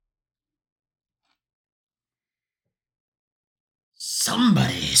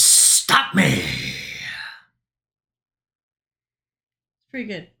Somebody stop me! It's pretty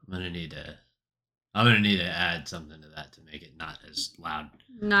good. I'm gonna need to add something to that to make it not as loud.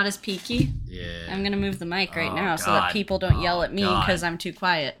 Not as peaky. Yeah. I'm gonna move the mic right Oh, now so that God. people don't yell Oh, at me God. because I'm too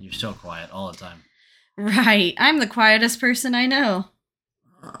quiet. You're so quiet all the time. Right. I'm the quietest person I know.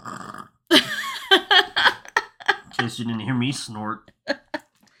 In case you didn't hear me snort.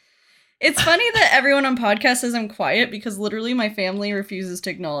 It's funny that everyone on podcast says I'm quiet because literally my family refuses to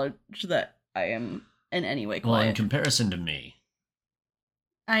acknowledge that I am in any way quiet. Well, in comparison to me.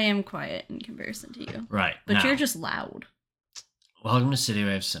 I am quiet in comparison to you. Right. But now, you're just loud. welcome to City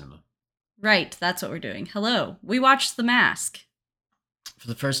Wave Cinema. Right, that's what we're doing. Hello. We watched The Mask. For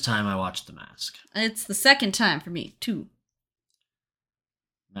the first time, I watched The Mask. It's the second time for me, too.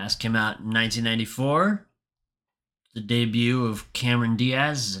 Mask came out in 1994. The debut of Cameron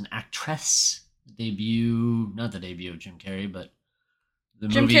Diaz as an actress. Not the debut of Jim Carrey, but the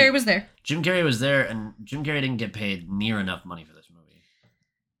Jim movie. Carrey was there. Jim Carrey was there, and Jim Carrey didn't get paid near enough money for this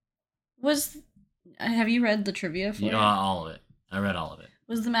movie. Have you read the trivia for it? All of it. I read all of it.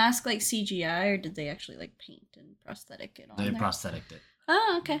 Was the mask like CGI or did they actually like paint and prosthetic it on They there? prosthetic it.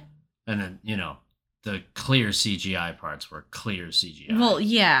 Oh, okay. And then, the clear CGI parts were clear CGI. Well,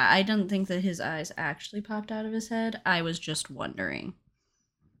 yeah, I don't think that his eyes actually popped out of his head. I was just wondering.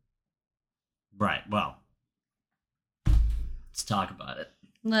 Right, well. Let's talk about it.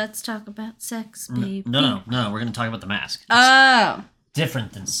 Let's talk about sex, baby. No, we're going to talk about The Mask. It's Oh.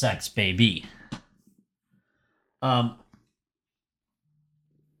 different than sex, baby. The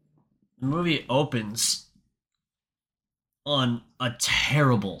movie opens on a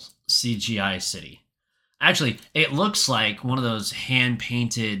terrible CGI city. Actually, it looks like one of those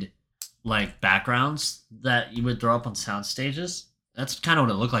hand-painted like backgrounds that you would throw up on sound stages. That's kind of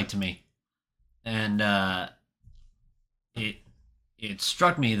what it looked like to me. And it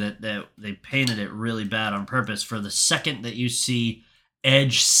struck me that they painted it really bad on purpose for the second that you see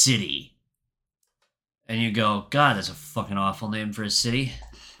Edge City. And you go, God, that's a fucking awful name for a city.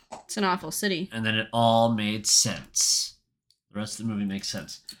 It's an awful city. And then it all made sense. The rest of the movie makes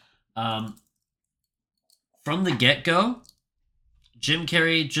sense. From the get-go, Jim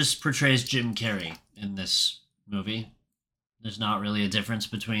Carrey just portrays Jim Carrey in this movie. There's not really a difference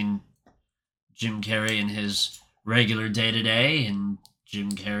between Jim Carrey in his regular day-to-day and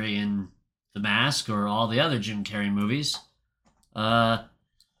Jim Carrey in The Mask or all the other Jim Carrey movies.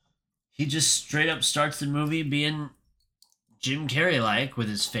 He just straight up starts the movie being Jim Carrey-like with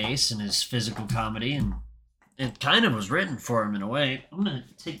his face and his physical comedy, and it kind of was written for him in a way. I'm going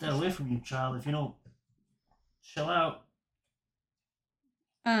to take that away from you, child, if you don't chill out.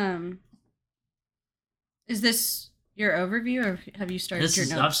 Is this your overview, or have you started your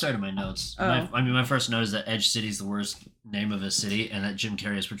notes? I've started my notes. Oh. My first note is that Edge City is the worst name of a city, and that Jim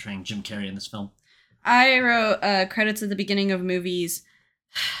Carrey is portraying Jim Carrey in this film. I wrote credits at the beginning of movies.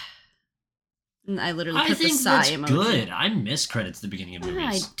 And I literally put the sigh emoji. Good. I miss credits at the beginning of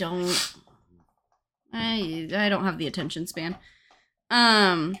movies. I don't. I don't have the attention span.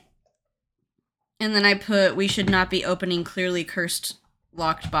 And then I put, we should not be opening clearly cursed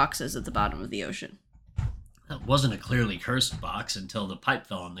locked boxes at the bottom of the ocean. That wasn't a clearly cursed box until the pipe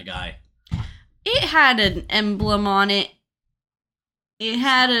fell on the guy. It had an emblem on it. It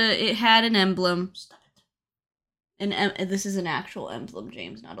had an emblem. Stop it. This is an actual emblem,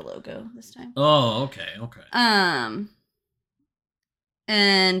 James, not a logo this time. Oh, okay.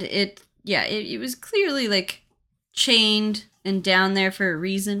 And it was clearly like chained and down there for a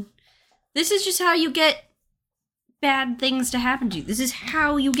reason. This is just how you get bad things to happen to you. This is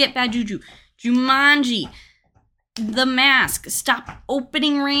how you get bad juju. Jumanji, The Mask, stop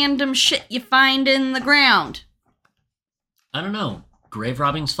opening random shit you find in the ground. I don't know. Grave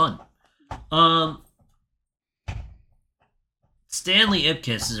robbing's fun. Stanley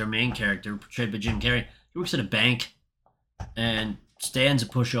Ipkiss is our main character, portrayed by Jim Carrey. He works at a bank, and Stan's a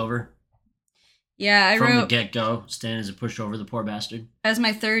pushover. Yeah, From the wrote, get-go, Stan is a pushover, the poor bastard. as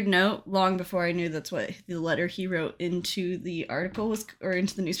my third note, long before I knew that's what the letter he wrote into the article was, or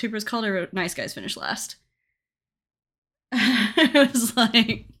into the newspaper was called, I wrote, nice guys finish last. It was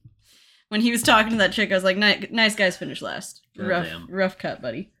like, when he was talking to that chick, I was like, nice guys finish last. Goddamn. Rough cut,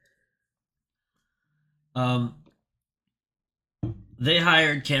 buddy. They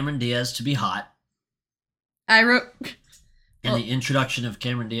hired Cameron Diaz to be hot. I wrote... And the introduction of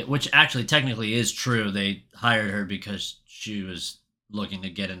Cameron Diaz, which actually technically is true, they hired her because she was looking to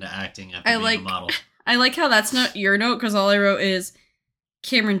get into acting after being a model. I like how that's not your note, because all I wrote is,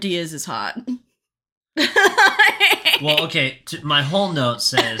 Cameron Diaz is hot. Well, okay, my whole note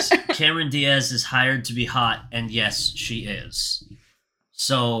says, Cameron Diaz is hired to be hot, and yes, she is.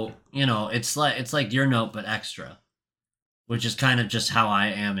 So, it's like your note but extra, which is kind of just how I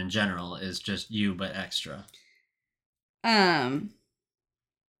am in general, is just you but extra. I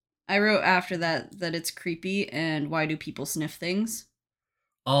wrote after that it's creepy and why do people sniff things?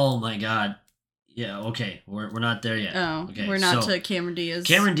 Oh my god. Yeah, okay. We're not there yet. Oh, okay. we're not to Cameron Diaz.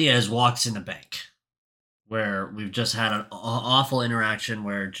 Cameron Diaz walks in the bank where we've just had an awful interaction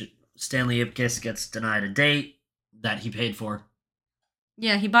where Stanley Ipkiss gets denied a date that he paid for.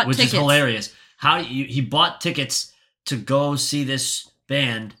 Yeah, he bought tickets. Which is hilarious. He bought tickets to go see this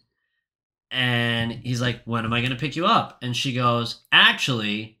band, and he's like, when am I going to pick you up? And she goes,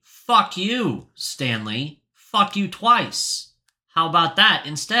 actually, fuck you, Stanley. Fuck you twice. How about that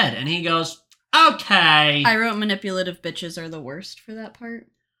instead? And he goes, okay. I wrote manipulative bitches are the worst for that part.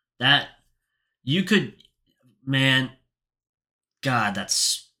 That, you could, man, God,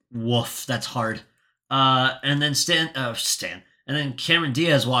 that's, woof, that's hard. And then and then Cameron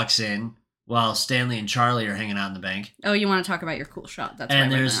Diaz walks in while Stanley and Charlie are hanging out in the bank. Oh, you want to talk about your cool shot? That's and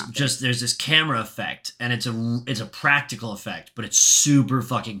there's this camera effect, and it's a practical effect, but it's super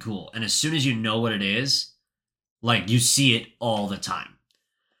fucking cool. And as soon as you know what it is, like, you see it all the time.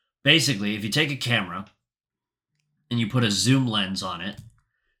 Basically, if you take a camera and you put a zoom lens on it,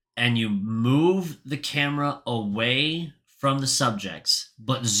 and you move the camera away from the subjects,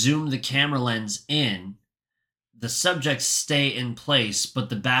 but zoom the camera lens in, the subjects stay in place, but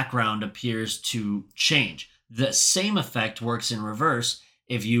the background appears to change. The same effect works in reverse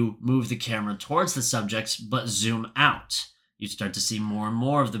if you move the camera towards the subjects, but zoom out. You start to see more and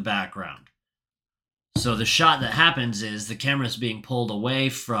more of the background. So the shot that happens is the camera is being pulled away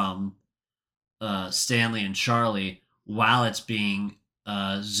from Stanley and Charlie while it's being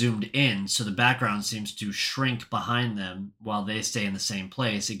zoomed in, so the background seems to shrink behind them while they stay in the same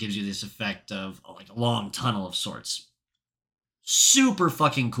place. It gives you this effect of like a long tunnel of sorts. Super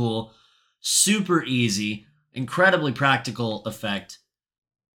fucking cool, super easy, incredibly practical effect.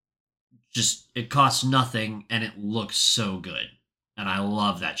 Just, it costs nothing and it looks so good. And I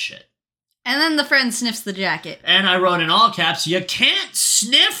love that shit. And then the friend sniffs the jacket. And I wrote in all caps, you can't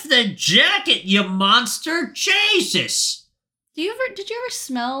sniff the jacket, you monster! Jesus! Did you ever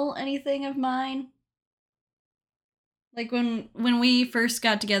smell anything of mine? Like when we first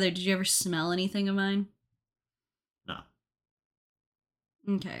got together, did you ever smell anything of mine? No.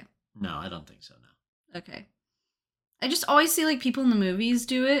 Okay. No, I don't think so, no. Okay. I just always see like people in the movies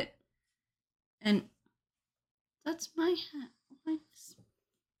do it. And that's my hat.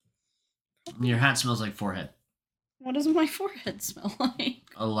 Your hat smells like forehead. What does my forehead smell like?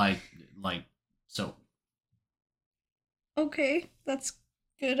 Like soap. Okay, that's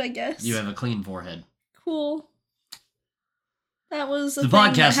good, I guess. You have a clean forehead. Cool. That was the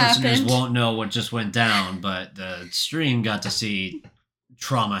podcast listeners won't know what just went down, but the stream got to see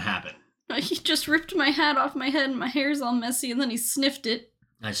trauma happen. He just ripped my hat off my head and my hair's all messy, and then he sniffed it.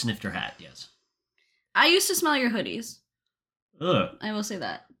 I sniffed your hat, yes. I used to smell your hoodies. Ugh. I will say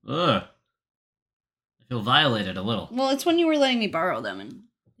that. Ugh. I feel violated a little. Well, it's when you were letting me borrow them, and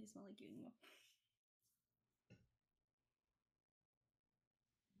they smell like you.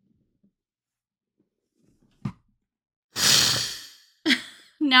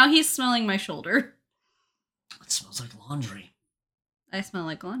 Now he's smelling my shoulder. It smells like laundry. I smell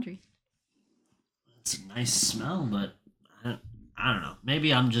like laundry. It's a nice smell, but I don't know.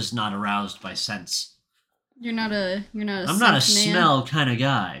 Maybe I'm just not aroused by scents. I'm not a smell kind of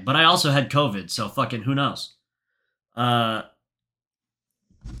guy, but I also had COVID, so fucking who knows. So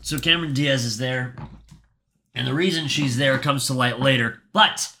Cameron Diaz is there, and the reason she's there comes to light later,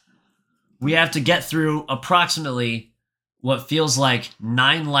 but we have to get through approximately what feels like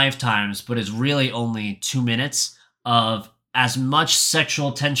 9 lifetimes, but is really only 2 minutes of as much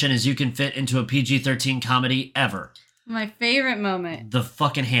sexual tension as you can fit into a PG-13 comedy ever. My favorite moment. The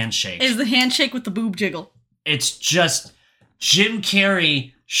fucking handshake. Is the handshake with the boob jiggle. It's just Jim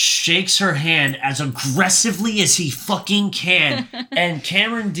Carrey shakes her hand as aggressively as he fucking can, and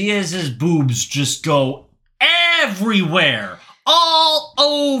Cameron Diaz's boobs just go everywhere. All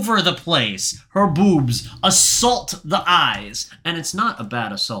over the place. Her boobs assault the eyes. And it's not a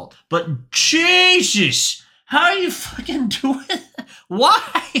bad assault. But Jesus! How are you fucking doing that?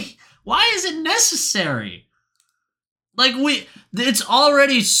 Why? Why is it necessary? Like, it's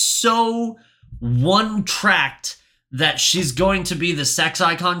already so one-tracked that she's going to be the sex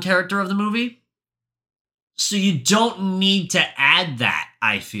icon character of the movie. So you don't need to add that,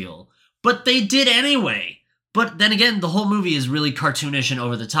 I feel. But they did anyway. But then again, the whole movie is really cartoonish and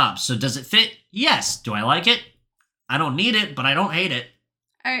over the top. So does it fit? Yes. Do I like it? I don't need it, but I don't hate it.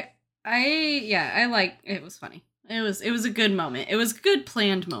 I like it. Was funny. It was a good moment. It was a good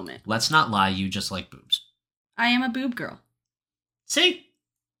planned moment. Let's not lie, you just like boobs. I am a boob girl. See?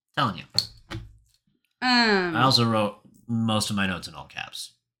 Telling you. I also wrote most of my notes in all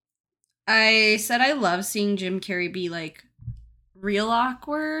caps. I said I love seeing Jim Carrey be like real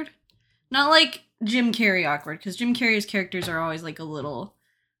awkward. Not like Jim Carrey awkward, because Jim Carrey's characters are always like a little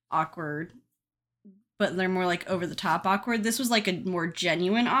awkward, but they're more like over the top awkward. This was like a more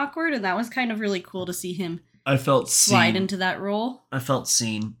genuine awkward, and that was kind of really cool to see him I felt slide into that role. I felt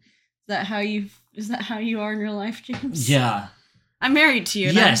seen. Is that how you are in real life, James? Yeah. I'm married to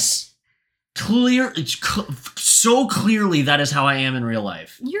you. Yes. So clearly that is how I am in real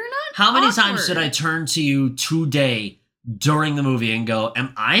life. You're not How many awkward. times did I turn to you today during the movie and go,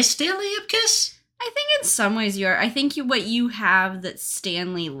 am I Stanley Ipkiss? I think in some ways you are. I think what you have that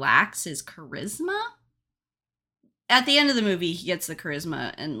Stanley lacks is charisma. At the end of the movie, he gets the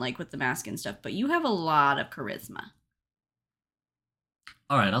charisma and like with the mask and stuff, but you have a lot of charisma.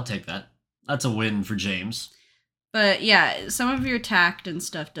 All right, I'll take that. That's a win for James. But yeah, some of your tact and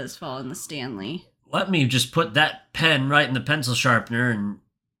stuff does fall in the Stanley. Let me just put that pen right in the pencil sharpener, and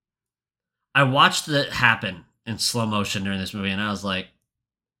I watched it happen in slow motion during this movie, and I was like,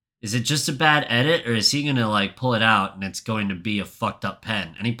 is it just a bad edit, or is he going to like pull it out and it's going to be a fucked up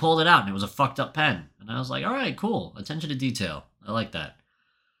pen? And he pulled it out and it was a fucked up pen. And I was like, all right, cool. Attention to detail. I like that.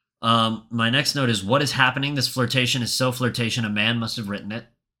 My next note is, what is happening? This flirtation is so flirtation. A man must have written it.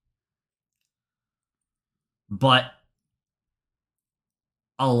 But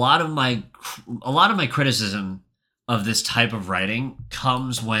a lot of my criticism of this type of writing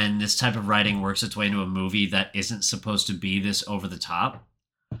comes when this type of writing works its way into a movie that isn't supposed to be this over the top.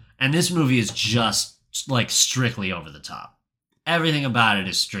 And this movie is just like strictly over the top. Everything about it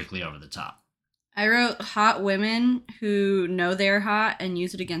is strictly over the top. I wrote hot women who know they're hot and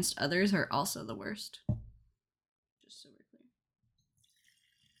use it against others are also the worst. Just so we're clear.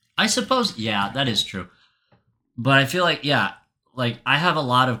 I suppose, yeah, that is true. But I feel like, yeah, like I have a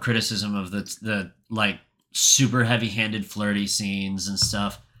lot of criticism of the like super heavy-handed flirty scenes and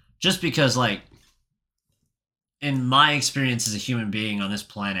stuff, just because like in my experience as a human being on this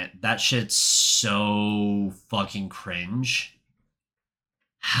planet, that shit's so fucking cringe.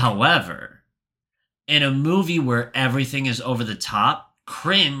 However, in a movie where everything is over the top,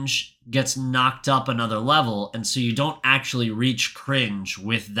 cringe gets knocked up another level, and so you don't actually reach cringe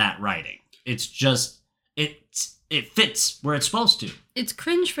with that writing. It's just it fits where it's supposed to. It's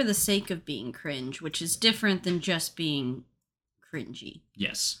cringe for the sake of being cringe, which is different than just being cringy.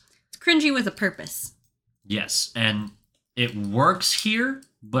 Yes. It's cringy with a purpose. Yes, and it works here,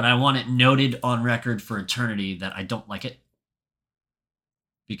 but I want it noted on record for eternity that I don't like it.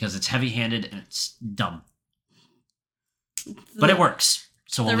 Because it's heavy-handed and it's dumb. But it works.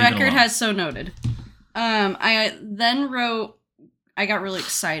 So we'll the leave it record alone. has so noted. I then wrote, I got really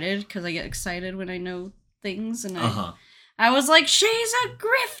excited because I get excited when I know things, and I was like, she's a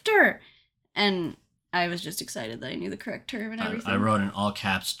grifter, and I was just excited that I knew the correct term and everything. I wrote in all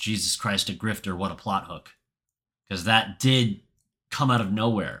caps, Jesus Christ, a grifter, what a plot hook. Because that did come out of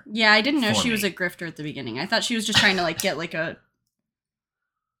nowhere. Yeah, I didn't know she was a grifter at the beginning. I thought she was just trying to like get like a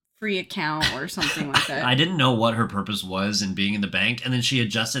free account or something like that. I didn't know what her purpose was in being in the bank, and then she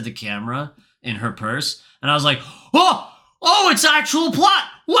adjusted the camera in her purse, and I was like, oh, it's actual plot!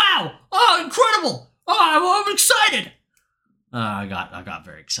 Wow! Oh, incredible! Oh, I'm excited! I got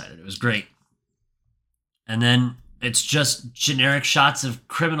very excited. It was great. And then it's just generic shots of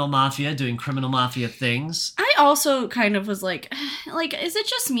criminal mafia doing criminal mafia things. I also kind of was like, is it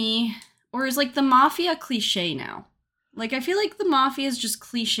just me? Or is like the mafia cliche now? Like, I feel like the mafia is just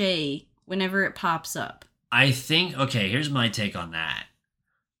cliche whenever it pops up. I think, okay, here's my take on that.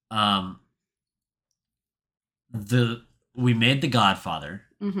 We made The Godfather.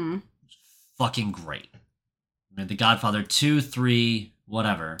 Mm-hmm. Fucking great. We made The Godfather 2, 3,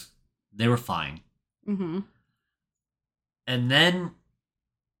 whatever. They were fine. Mm-hmm. And then,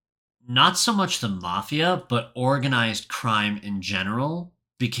 not so much the mafia, but organized crime in general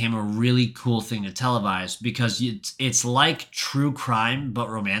became a really cool thing to televise, because it's like true crime, but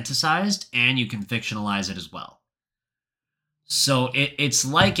romanticized, and you can fictionalize it as well. So it's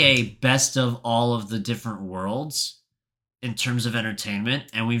like a best of all of the different worlds in terms of entertainment,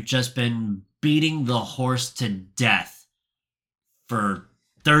 and we've just been beating the horse to death for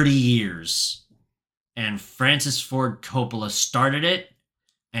 30 years. And Francis Ford Coppola started it,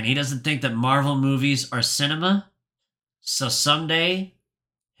 and he doesn't think that Marvel movies are cinema. So someday,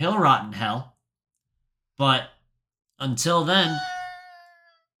 he'll rot in hell. But until then...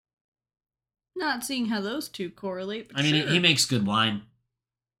 Not seeing how those two correlate, but I mean, sure. he makes good wine.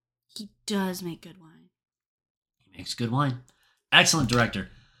 He does make good wine. makes good wine. Excellent director.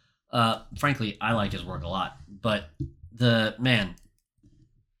 Frankly, I like his work a lot. But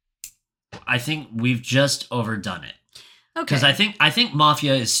I think we've just overdone it. Okay. Because I think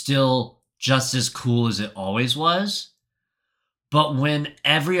Mafia is still just as cool as it always was. But when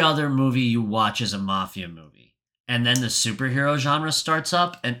every other movie you watch is a Mafia movie, and then the superhero genre starts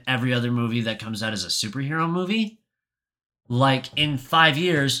up, and every other movie that comes out is a superhero movie, like in 5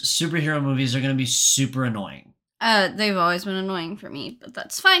 years, superhero movies are going to be super annoying. They've always been annoying for me, but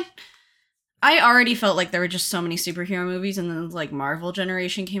that's fine. I already felt like there were just so many superhero movies, and then like Marvel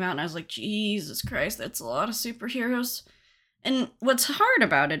Generation came out, and I was like, Jesus Christ, that's a lot of superheroes. And what's hard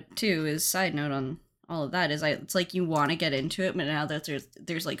about it too is, side note on all of that, is it's like you want to get into it, but now that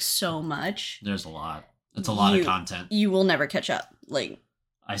there's like so much, there's a lot. It's a lot of content. You will never catch up. Like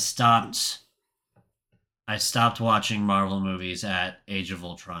I stopped watching Marvel movies at Age of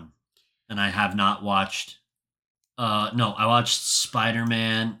Ultron, and I have not watched. No, I watched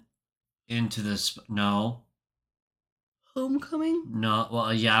Spider-Man Homecoming? No,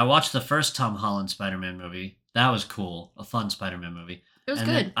 well, yeah, I watched the first Tom Holland Spider-Man movie. That was cool, a fun Spider-Man movie. It was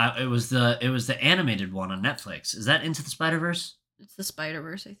good. It was the animated one on Netflix. Is that Into the Spider-Verse? It's the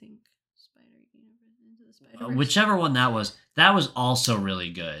Spider-Verse, I think. Into the Spider-Verse. Whichever one that was also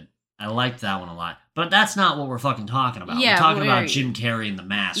really good. I liked that one a lot. But that's not what we're fucking talking about. Yeah, we're talking about Jim Carrey and The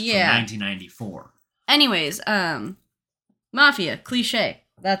Mask from 1994. Anyways, Mafia, cliche.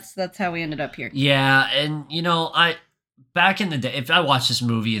 That's how we ended up here. Yeah, and back in the day, if I watched this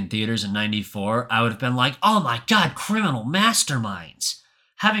movie in theaters in 94, I would have been like, oh my god, criminal masterminds.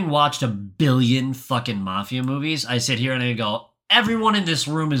 Having watched a billion fucking Mafia movies, I sit here and I go, everyone in this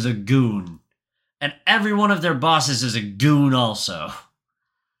room is a goon. And every one of their bosses is a goon also.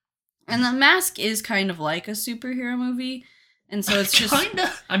 And The Mask is kind of like a superhero movie. And so it's just...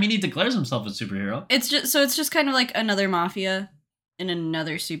 Kinda. I mean, he declares himself a superhero. It's just kind of like another Mafia in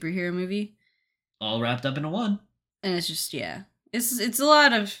another superhero movie. All wrapped up into one. And it's just, yeah. It's a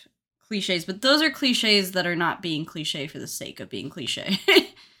lot of cliches, but those are cliches that are not being cliche for the sake of being cliche.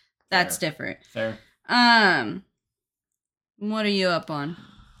 That's different. Fair. What are you up on?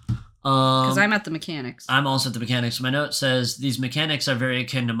 Because I'm at the mechanics. I'm also at the mechanics. My note says these mechanics are very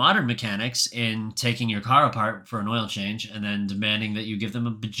akin to modern mechanics in taking your car apart for an oil change and then demanding that you give them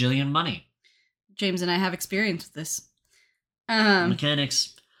a bajillion money. James and I have experience with this.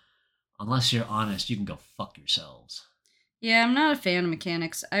 Mechanics, unless you're honest, you can go fuck yourselves. Yeah, I'm not a fan of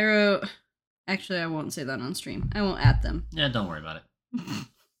mechanics. I wrote... Actually, I won't say that on stream. I won't at them. Yeah, don't worry about it.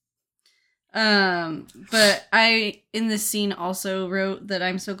 But I, in this scene, also wrote that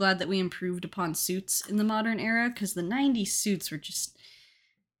I'm so glad that we improved upon suits in the modern era, because the 90s suits were just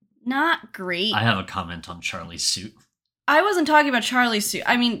not great. I have a comment on Charlie's suit. I wasn't talking about Charlie's suit.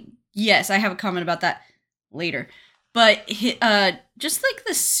 I mean, yes, I have a comment about that later. But, just like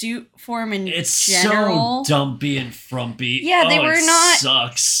the suit form in general. It's so dumpy and frumpy. Yeah, it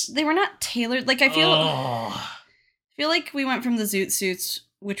sucks. They were not tailored. Like, I feel like we went from the zoot suits,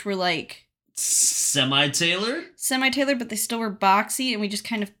 which were like... Semi-tailored, but they still were boxy, and we just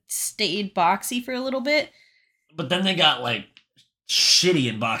kind of stayed boxy for a little bit. But then they got, like, shitty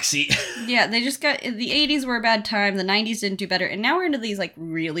and boxy. Yeah, they just got... The 80s were a bad time, the 90s didn't do better, and now we're into these, like,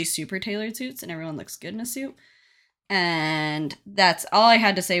 really super tailored suits, and everyone looks good in a suit. And that's all I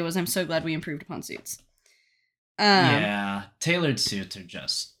had to say was I'm so glad we improved upon suits. Yeah, tailored suits are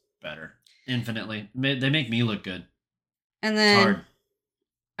just better. Infinitely. They make me look good. And then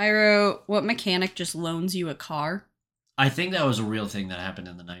I wrote, what mechanic just loans you a car? I think that was a real thing that happened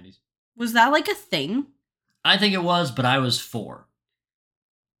in the 90s. Was that like a thing? I think it was, but I was 4.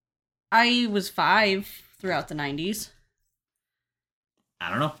 I was 5 throughout the 90s. I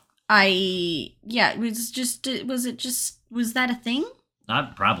don't know. Was that a thing?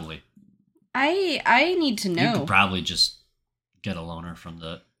 Not probably. I need to know. You could probably just get a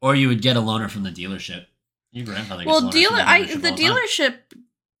loaner or you would get a loaner from the dealership. Your grandfather gets the dealership,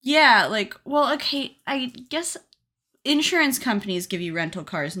 yeah, like, well, okay, I guess insurance companies give you rental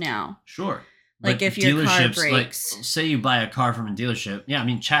cars now. Sure. Like, but if your car breaks. Like, say you buy a car from a dealership. Yeah, I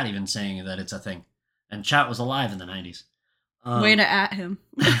mean, Chat even saying that it's a thing. And Chat was alive in the 90s. Way to at him.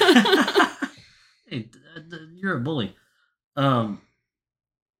 Hey, you're a bully.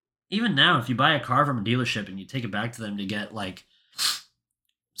 Even now, if you buy a car from a dealership and you take it back to them to get, like,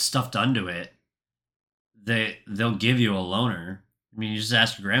 stuff done to it, they'll give you a loaner. I mean, you just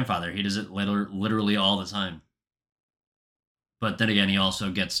ask your grandfather. He does it literally all the time. But then again, he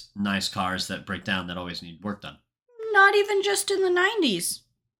also gets nice cars that break down that always need work done. Not even just in the 90s.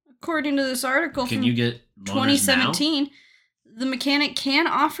 According to this article Can you get 2017, The mechanic can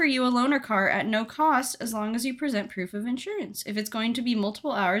offer you a loaner car at no cost as long as you present proof of insurance if it's going to be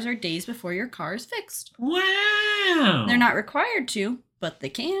multiple hours or days before your car is fixed. Wow. They're not required to, but they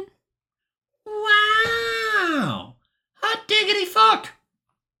can. Wow. Hot diggity fuck.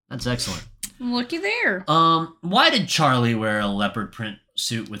 That's excellent. Looky there. Why did Charlie wear a leopard print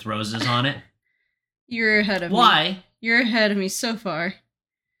suit with roses on it? You're ahead of me. Why? You're ahead of me so far.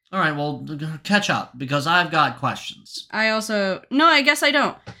 All right, well, catch up, because I've got questions. No, I guess I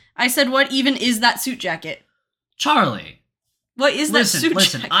don't. I said, what even is that suit jacket? Charlie. What is that suit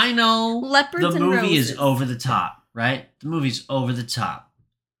Listen, jacket? I know Leopards the and movie roses. is over the top, right? The movie's over the top.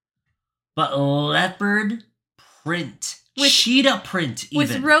 But leopard print. With- cheetah print, even.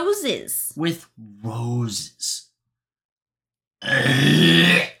 With roses. With roses.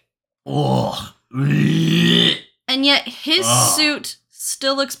 Oh. And yet his Ugh. suit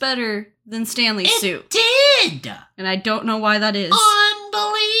still looks better than Stanley's suit. Did! And I don't know why that is.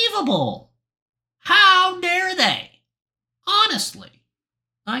 Unbelievable! How dare they? Honestly,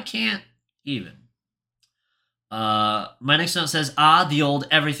 I can't even. My next note says, the old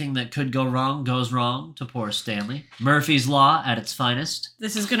everything that could go wrong goes wrong to poor Stanley. Murphy's Law at its finest.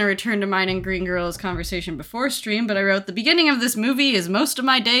 This is going to return to mine and Green Girl's conversation before stream, but I wrote, the beginning of this movie is most of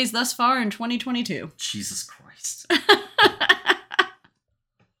my days thus far in 2022. Jesus Christ.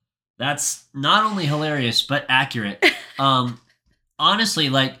 That's not only hilarious, but accurate. Honestly,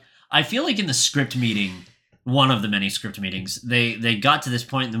 like, I feel like in the script meeting, one of the many script meetings, they got to this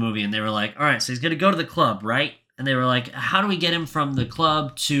point in the movie and they were like, all right, so he's going to go to the club, right? And they were like, how do we get him from the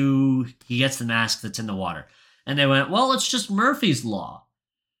club to he gets the mask that's in the water? And they went, well, it's just Murphy's Law.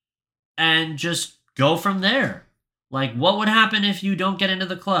 And just go from there. Like, what would happen if you don't get into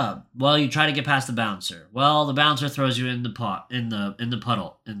the club? Well, you try to get past the bouncer. Well, the bouncer throws you in the puddle in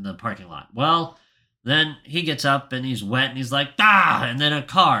the parking lot. Well, then he gets up and he's wet and he's like, and then a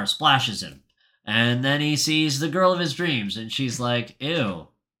car splashes him. And then he sees the girl of his dreams and she's like, ew,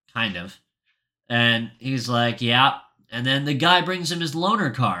 kind of. And he's like, yeah. And then the guy brings him his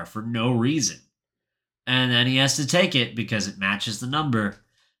loaner car for no reason. And then he has to take it because it matches the number.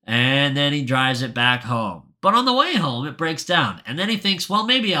 And then he drives it back home. But on the way home, it breaks down. And then he thinks, well,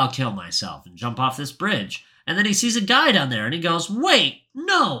 maybe I'll kill myself and jump off this bridge. And then he sees a guy down there and he goes, wait,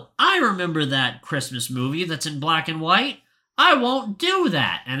 no, I remember that Christmas movie that's in black and white. I won't do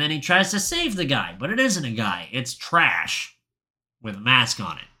that. And then he tries to save the guy, but it isn't a guy. It's trash with a mask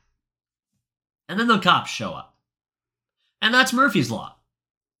on it. And then the cops show up. And that's Murphy's Law.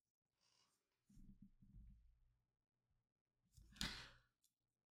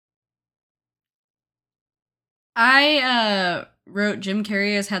 I wrote Jim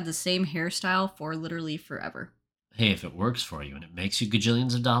Carrey has had the same hairstyle for literally forever. Hey, if it works for you and it makes you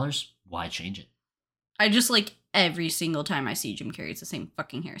gajillions of dollars, why change it? I just like every single time I see Jim Carrey, it's the same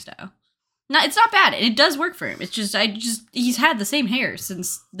fucking hairstyle. No, it's not bad. It does work for him. It's just, he's had the same hair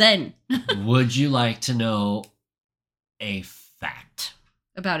since then. Would you like to know a fact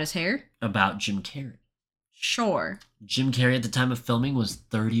About his hair? about Jim Carrey? Sure. Jim Carrey at the time of filming was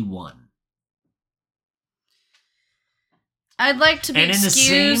 31. I'd like to be And in the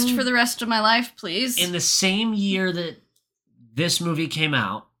excused same- for the rest of my life, please. In the same year that this movie came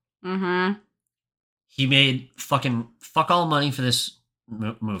out, Mm-hmm. he made fucking fuck all money for this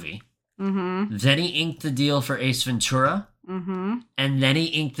movie. Mm-hmm. Then he inked the deal for Ace Ventura. Mm-hmm. And then he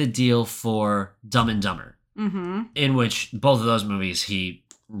inked the deal for Dumb and Dumber, Mm-hmm. in which both of those movies he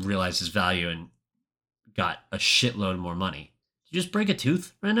realized his value and got a shitload more money. Did you just break a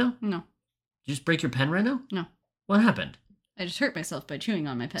tooth right now? No. Did you just break your pen right now? No. What happened? I just hurt myself by chewing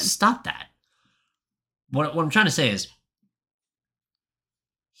on my pen. Stop that. What I'm trying to say is,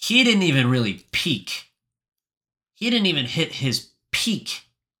 he didn't even really peak. He didn't even hit his peak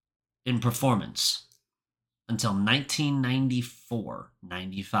in performance until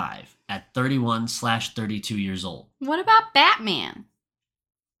 1994-95 at 31/32 years old. What about Batman?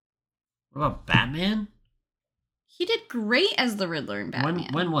 What about Batman? He did great as the Riddler in Batman.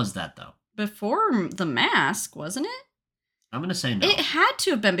 When was that, though? Before The Mask, wasn't it? I'm going to say no. It had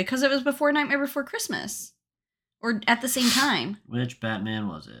to have been because it was before Nightmare Before Christmas. Or at the same time. Which Batman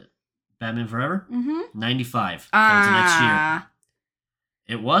was it? Batman Forever? Mm-hmm. 95. That was the next year. Ah.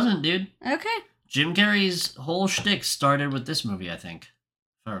 It wasn't, dude. Okay. Jim Carrey's whole shtick started with this movie, I think.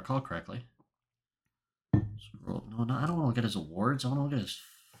 If I recall correctly. No, I don't want to look at his awards. I want to look at his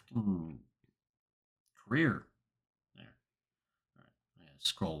fucking career. There. All right. I gotta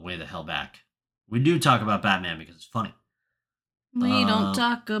scroll way the hell back. We do talk about Batman because it's funny. We don't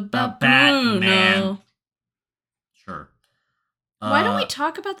talk about Batman. Bruno. Sure. Why don't we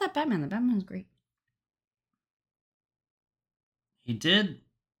talk about that Batman? The Batman is great. he did.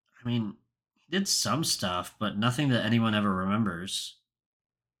 I mean, he did some stuff, but nothing that anyone ever remembers.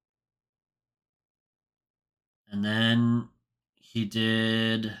 And then he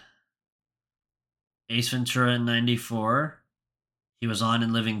did Ace Ventura in '94. He was on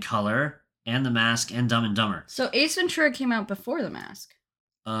In Living Color and The Mask and Dumb and Dumber. So Ace Ventura came out before The Mask.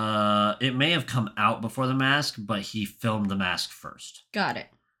 It may have come out before The Mask, but he filmed The Mask first. Got it.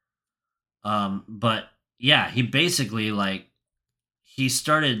 But yeah, he basically he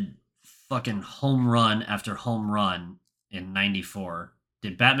started fucking home run after home run in '94.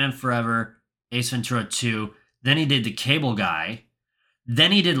 Did Batman Forever, Ace Ventura 2, then he did The Cable Guy,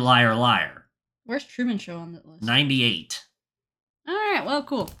 then he did Liar Liar. Where's Truman Show on that list? '98. All right, well,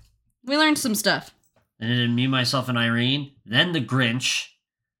 cool. We learned some stuff. Then he did Me, Myself, and Irene, then The Grinch,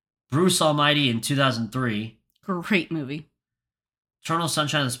 Bruce Almighty in 2003. Great movie. Eternal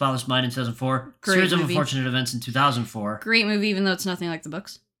Sunshine of the Spotless Mind in 2004. Great Series movie. of Unfortunate Events in 2004. Great movie, even though it's nothing like the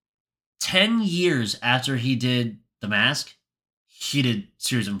books. 10 years after he did The Mask, he did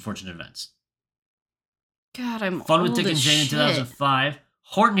Series of Unfortunate Events. God, I'm Fun with old Dick and as Jane in shit. 2005.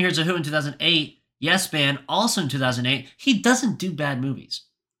 Horton Hears a Who in 2008. Yes Man also in 2008. He doesn't do bad movies.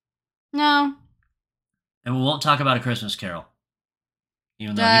 No. And we won't talk about A Christmas Carol.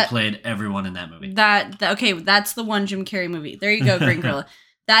 Even though he played everyone in that movie. Okay, that's the one Jim Carrey movie. There you go, Green Gorilla.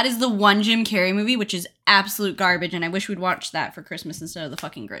 That is the one Jim Carrey movie, which is absolute garbage, and I wish we'd watch that for Christmas instead of the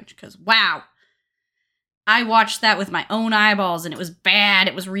fucking Grinch, because wow. I watched that with my own eyeballs, and it was bad.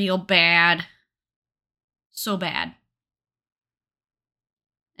 It was real bad. So bad.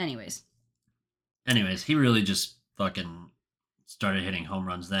 Anyways, he really just fucking started hitting home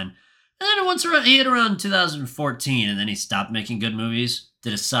runs then. And then he hit around 2014, and then he stopped making good movies.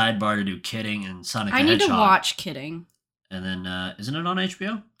 Did a sidebar to do Kidding and Sonic the I need Hedgehog. to watch Kidding. And then, isn't it on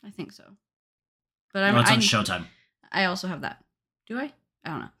HBO? I think so. But No, it's on Showtime. I also have that. Do I? I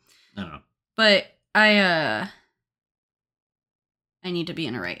don't know. I don't know. But I need to be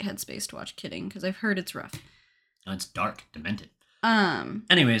in a right headspace to watch Kidding, because I've heard it's rough. Oh, it's dark, demented.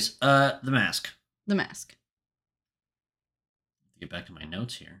 Anyways, The Mask. The Mask. Get back to my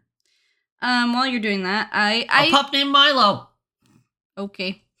notes here. While you're doing that, A pup named Milo.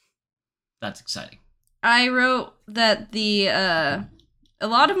 Okay. That's exciting. I wrote that a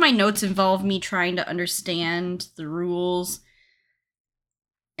lot of my notes involve me trying to understand the rules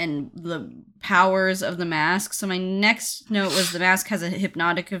and the powers of the mask. So my next note was the mask has a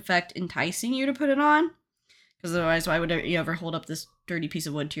hypnotic effect enticing you to put it on. Because otherwise, why would you ever hold up this dirty piece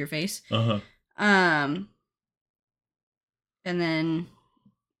of wood to your face? Uh-huh. And then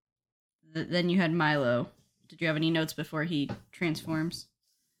you had Milo. Did you have any notes before he transforms?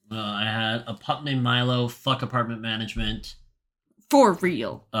 I had a pup named Milo, fuck apartment management. For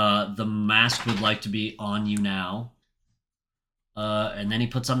real. The mask would like to be on you now. And then he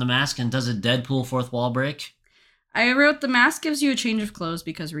puts on the mask and does a Deadpool fourth wall break. I wrote the mask gives you a change of clothes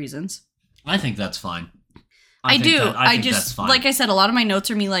because reasons. I think that's fine. I think do. I think that's fine. Like I said, a lot of my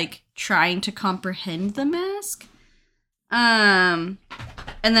notes are me like trying to comprehend the mask. And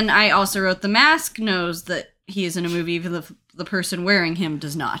then I also wrote the mask knows that he is in a movie, even if the person wearing him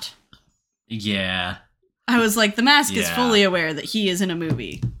does not. Yeah. I was like, the mask is fully aware that he is in a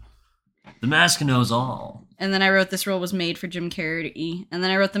movie. The mask knows all. And then I wrote this role was made for Jim Carrey. And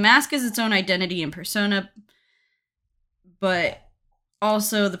then I wrote the mask is its own identity and persona, but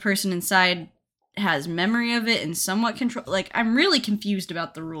also the person inside has memory of it and somewhat control. Like, I'm really confused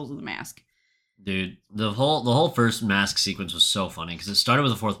about the rules of the mask. Dude, the whole first mask sequence was so funny because it started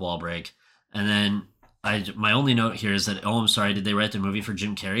with a fourth wall break, and then my only note here is that, oh, I'm sorry, did they write the movie for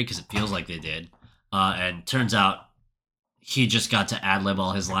Jim Carrey? Because it feels like they did. And turns out he just got to ad-lib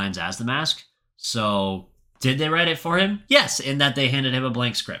all his lines as the mask. So did they write it for him? Yes, in that they handed him a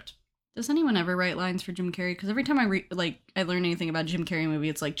blank script. Does anyone ever write lines for Jim Carrey? Because every time I learn anything about a Jim Carrey movie,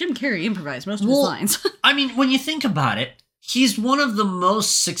 it's like Jim Carrey improvised most of his lines. I mean, when you think about it, he's one of the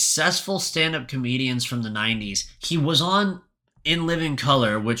most successful stand-up comedians from the 90s. He was on In Living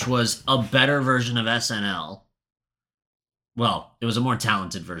Color, which was a better version of SNL. Well, it was a more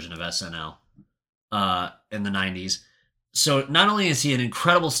talented version of SNL in the 90s. So not only is he an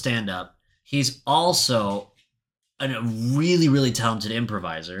incredible stand-up, he's also a really, really talented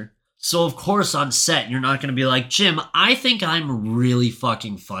improviser. So, of course, on set, you're not going to be like, Jim, I think I'm really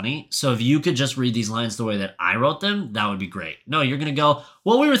fucking funny. So if you could just read these lines the way that I wrote them, that would be great. No, you're going to go,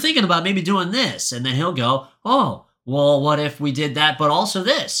 well, we were thinking about maybe doing this. And then he'll go, oh, well, what if we did that, but also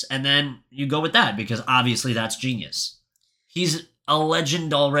this? And then you go with that because obviously that's genius. He's a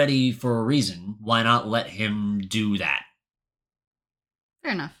legend already for a reason. Why not let him do that?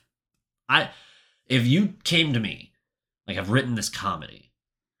 Fair enough. If you came to me Like, I've written this comedy.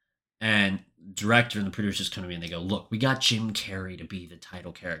 And director and the producers come to me and they go, look, we got Jim Carrey to be the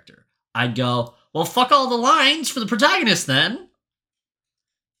title character. I'd go, well, fuck all the lines for the protagonist then.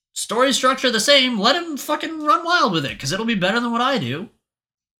 Story structure the same. Let him fucking run wild with it, because it'll be better than what I do.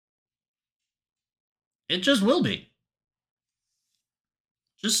 It just will be.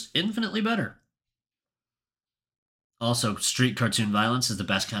 Just infinitely better. Also, street cartoon violence is the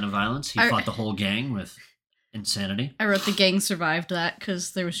best kind of violence. He fought the whole gang with insanity. I wrote the gang survived that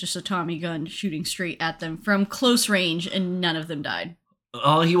because there was just a Tommy gun shooting straight at them from close range and none of them died.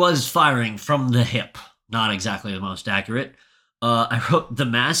 Oh, he was firing from the hip. Not exactly the most accurate. I wrote, the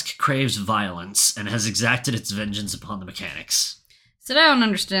mask craves violence and has exacted its vengeance upon the mechanics. Said I don't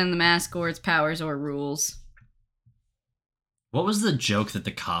understand the mask or its powers or rules. What was the joke that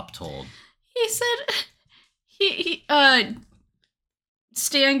the cop told? He said,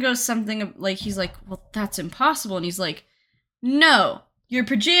 Stan goes something like, he's like, well, that's impossible. And he's like, no, your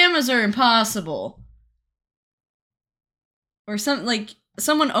pajamas are impossible. Or something like,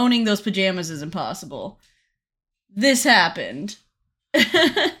 someone owning those pajamas is impossible. This happened.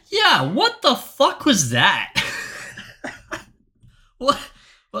 Yeah, what the fuck was that? What?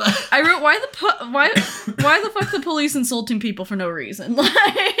 I wrote, why the fuck the police insulting people for no reason?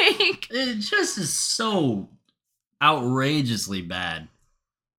 Like, it just is so outrageously bad.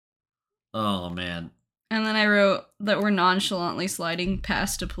 Oh, man. and then I wrote that we're nonchalantly sliding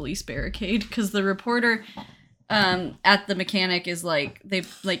past a police barricade because the reporter at the mechanic is like, they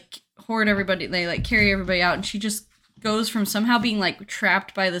like hoard everybody, they like carry everybody out, and she just goes from somehow being like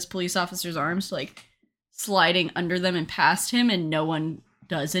trapped by this police officer's arms to like sliding under them and past him, and no one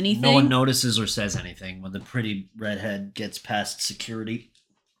does anything. No one notices or says anything when the pretty redhead gets past security.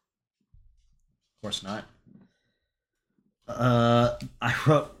 Of course not. I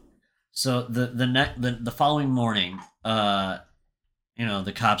wrote, so the following morning, the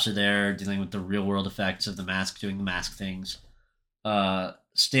cops are there dealing with the real world effects of the mask, doing the mask things.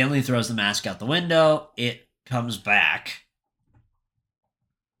 Stanley throws the mask out the window. It comes back,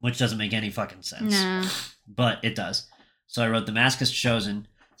 which doesn't make any fucking sense. Nah. But it does. So I wrote, the mask is chosen.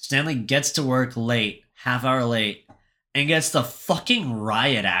 Stanley gets to work late, half hour late, and gets the fucking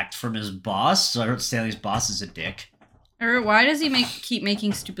riot act from his boss. So I wrote, Stanley's boss is a dick. Or why does he keep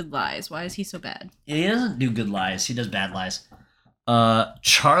making stupid lies? Why is he so bad? He doesn't do good lies. He does bad lies.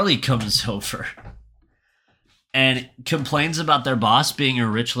 Charlie comes over and complains about their boss being a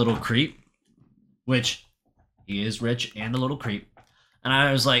rich little creep, which he is rich and a little creep. And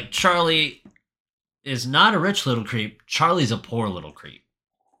I was like, Charlie is not a rich little creep. Charlie's a poor little creep.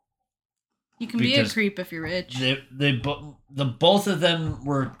 You can be a creep if you're rich. The both of them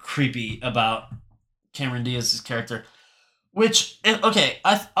were creepy about Cameron Diaz's character. Which, okay,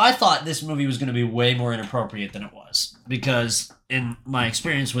 I thought this movie was going to be way more inappropriate than it was. Because in my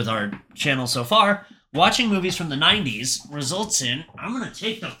experience with our channel so far, watching movies from the 90s results in, I'm going to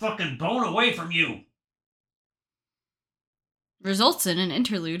take the fucking bone away from you. Results in an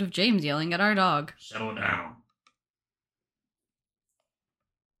interlude of James yelling at our dog. Settle down.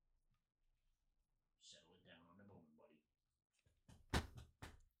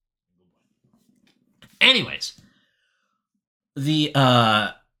 Anyways, the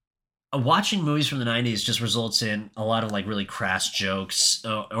watching movies from the 90s just results in a lot of like really crass jokes,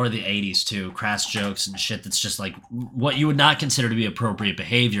 or the 80s too, crass jokes and shit that's just like what you would not consider to be appropriate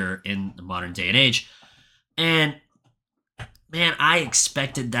behavior in the modern day and age. And man, I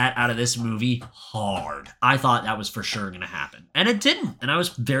expected that out of this movie hard. I thought that was for sure going to happen. And it didn't. And I was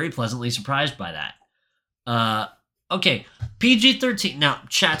very pleasantly surprised by that. Okay, PG-13. Now,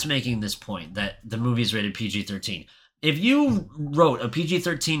 chat's making this point that the movie's rated PG-13. If you wrote a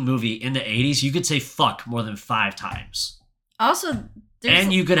PG-13 movie in the 80s, you could say fuck more than 5 times. Also,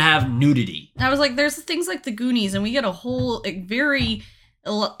 and you could have nudity. I was like, there's things like The Goonies, and we get a whole very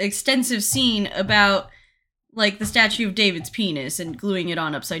extensive scene about like the statue of David's penis and gluing it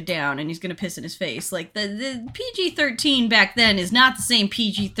on upside down, and he's gonna piss in his face. Like the PG-13 back then is not the same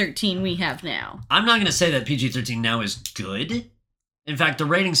PG-13 we have now. I'm not gonna say that PG-13 now is good. In fact, the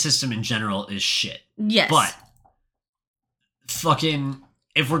rating system in general is shit. Yes. But fucking,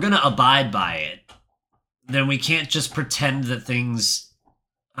 if we're gonna abide by it, then we can't just pretend that things,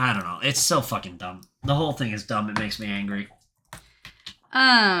 I don't know. It's so fucking dumb. The whole thing is dumb. It makes me angry.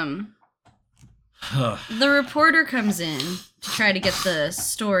 The reporter comes in to try to get the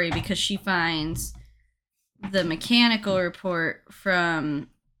story because she finds the mechanical report from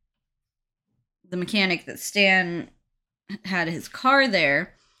the mechanic that Stan had his car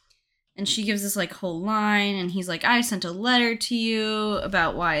there. And she gives this like whole line, and he's like, I sent a letter to you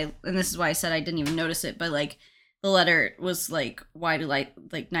about why, and this is why I said I didn't even notice it, but like the letter was like, why do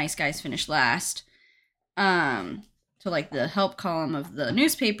like nice guys finish last? To like the help column of the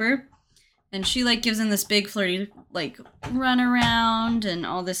newspaper. And she like gives him this big flirty like run around and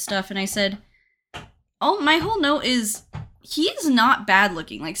all this stuff. And I said, oh, my whole note is he is not bad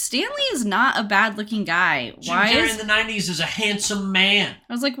looking. Like Stanley is not a bad looking guy. Jim Carrey in the 90s is a handsome man.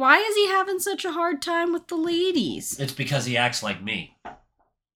 I was like, why is he having such a hard time with the ladies? It's because he acts like me.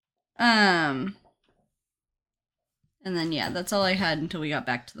 And then yeah, that's all I had until we got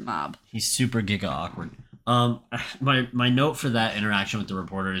back to the mob. He's super giga awkward. My note for that interaction with the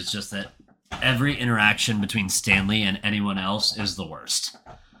reporter is just that every interaction between Stanley and anyone else is the worst.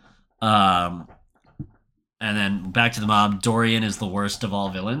 And then back to the mob, Dorian is the worst of all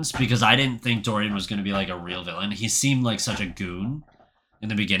villains because I didn't think Dorian was going to be like a real villain. He seemed like such a goon in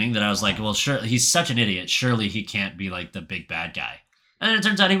the beginning that I was like, well, sure, he's such an idiot. Surely he can't be like the big bad guy. And it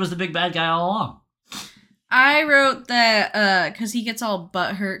turns out he was the big bad guy all along. I wrote that because he gets all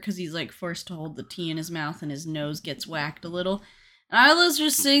butthurt because he's like forced to hold the tea in his mouth and his nose gets whacked a little. And I was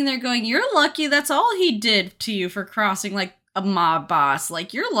just sitting there going, you're lucky that's all he did to you for crossing like a mob boss.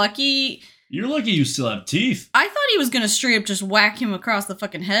 Like, you're lucky. You're lucky you still have teeth. I thought he was going to straight up just whack him across the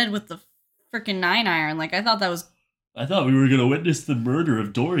fucking head with the freaking 9-iron. Like, I thought we were going to witness the murder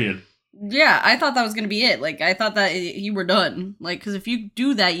of Dorian. Yeah, I thought that was going to be it. Like, I thought that you were done. Like, because if you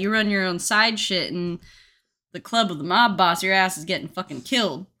do that, you run your own side shit and the club of the mob boss, your ass is getting fucking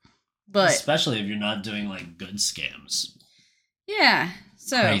killed. But especially if you're not doing, like, good scams. Yeah,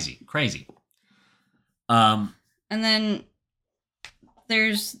 so. Crazy. And then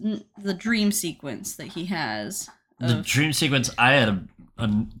there's the dream sequence that he has. The dream sequence, I had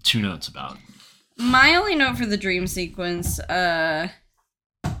two notes about. My only note for the dream sequence,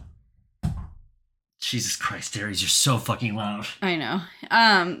 Jesus Christ, Aries, you're so fucking loud. I know.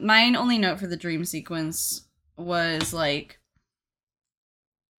 My only note for the dream sequence was, like,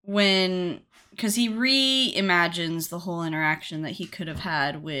 because he reimagines the whole interaction that he could have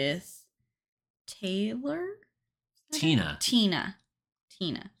had with Taylor? Tina.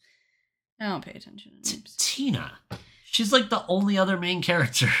 I don't pay attention to names. Tina. She's like the only other main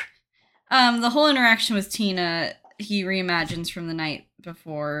character. The whole interaction with Tina, he reimagines from the night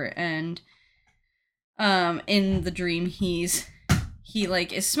before, and in the dream he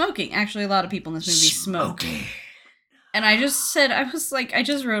like is smoking. Actually, a lot of people in this movie smoke. And I just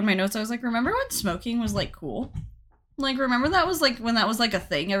wrote in my notes, I was like, remember when smoking was like cool? Like, remember that was like when that was like a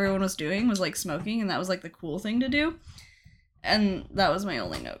thing everyone was doing, was like smoking, and that was like the cool thing to do? And that was my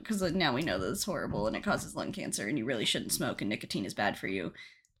only note, because now we know that it's horrible and it causes lung cancer and you really shouldn't smoke and nicotine is bad for you.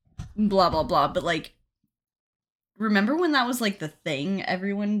 Blah, blah, blah. But, like, remember when that was, like, the thing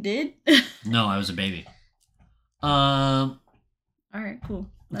everyone did? No, I was a baby. Alright, cool.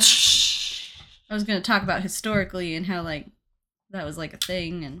 I was going to talk about historically and how, like, that was, like, a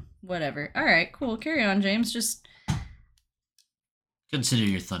thing and whatever. Alright, cool. Carry on, James. Just consider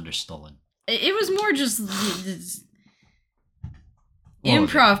your thunder stolen. It was more just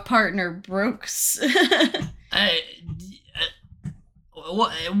improv partner Brooks.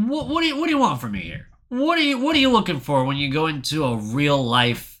 What do you want from me here? What are you looking for when you go into a real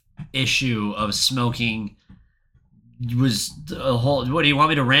life issue of smoking? Was a whole? What do you want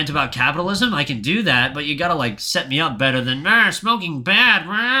me to rant about capitalism? I can do that, but you gotta like set me up better than smoking bad.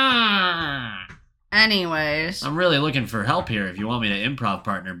 Anyways, I'm really looking for help here. If you want me to improv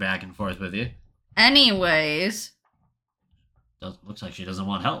partner back and forth with you. Anyways. Looks like she doesn't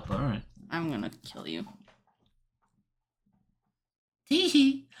want help. All right. I'm gonna kill you.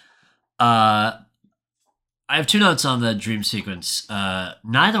 Hee. I have two notes on the dream sequence.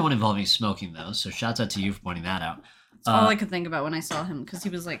 Neither one involving smoking, though. So shouts out to you for pointing that out. That's all I could think about when I saw him, because he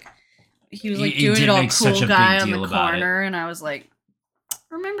was like doing it all cool guy on the corner, and I was like,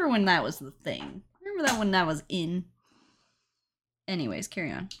 remember when that was the thing? Remember that when that was in? Anyways,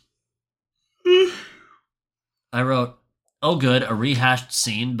 carry on. I wrote, oh good, a rehashed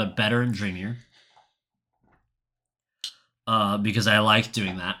scene, but better and dreamier. Because I like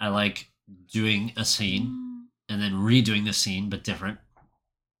doing that. I like doing a scene and then redoing the scene, but different.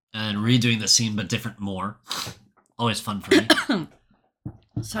 And redoing the scene, but different more. Always fun for me.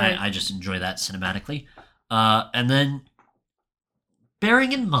 Sorry. I just enjoy that cinematically. And then,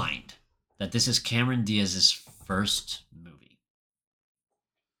 bearing in mind that this is Cameron Diaz's first movie.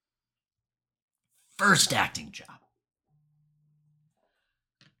 First acting job.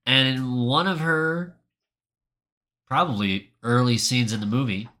 And in one of her probably early scenes in the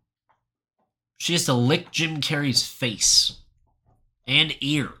movie, she has to lick Jim Carrey's face and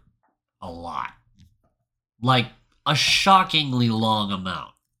ear a lot. Like a shockingly long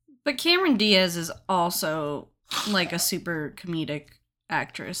amount. But Cameron Diaz is also like a super comedic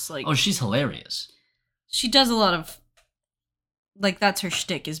actress. Like, Oh, she's hilarious. she does a lot of, like, that's her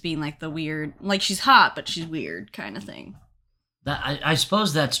shtick, is being like the weird, like, she's hot but she's weird kind of thing. I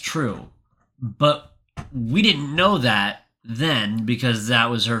suppose that's true, but we didn't know that then because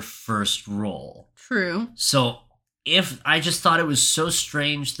that was her first role. True. So if I just thought it was so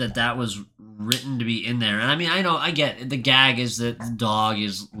strange that was written to be in there, and I mean, I get it, the gag is that the dog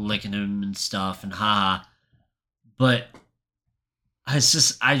is licking him and stuff, and haha, but I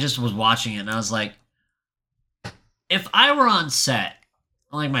just was watching it and I was like, if I were on set,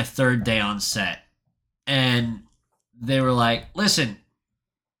 like my third day on set, and they were like, listen,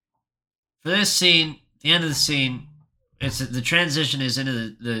 for this scene, the end of the scene, it's the transition is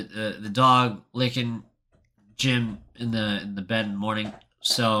into the dog licking Jim in the bed in the morning.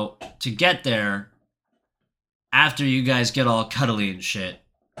 So to get there, after you guys get all cuddly and shit,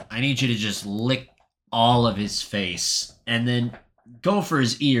 I need you to just lick all of his face and then go for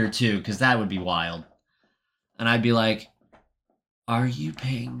his ear too, because that would be wild. And I'd be like, are you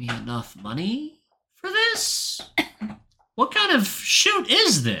paying me enough money for this? What kind of shoot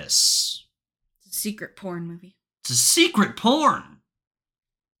is this? It's a secret porn movie. It's a secret porn.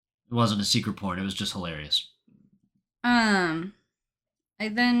 It wasn't a secret porn. It was just hilarious. I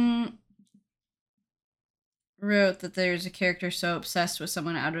then wrote that there's a character so obsessed with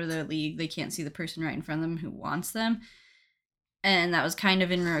someone out of their league they can't see the person right in front of them who wants them. And that was kind of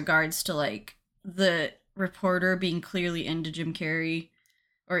in regards to, like, the reporter being clearly into Jim Carrey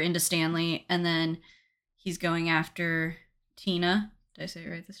or into Stanley, and then he's going after Tina. Did I say it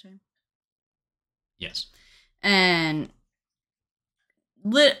right this time? Yes. And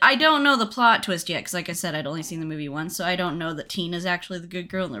I don't know the plot twist yet, because like I said, I'd only seen the movie once, so I don't know that Tina's actually the good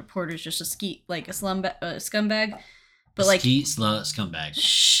girl and the reporter's just a scumbag. But like, scumbag.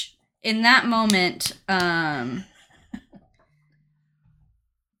 Shh. In that moment,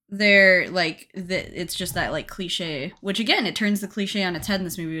 they're like, it's just that like cliche, which again, it turns the cliche on its head in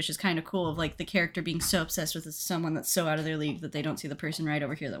this movie, which is kind of cool, of like the character being so obsessed with someone that's so out of their league that they don't see the person right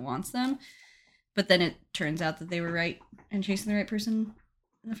over here that wants them. But then it turns out that they were right and chasing the right person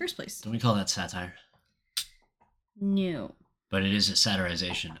in the first place. Don't we call that satire? No. But it is a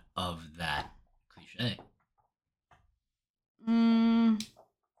satirization of that cliche. I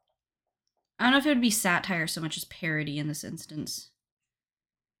don't know if it would be satire so much as parody in this instance.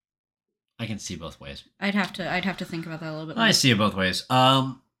 I can see both ways. I'd have to think about that a little bit more. I see it both ways.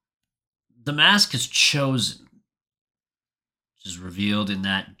 The mask is chosen, which is revealed in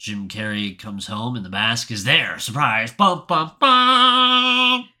that Jim Carrey comes home and the mask is there. Surprise! Bum bum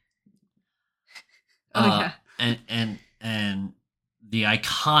bum. Yeah. And the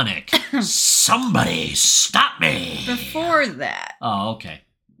iconic "Somebody stop me!" Before that, Oh, okay.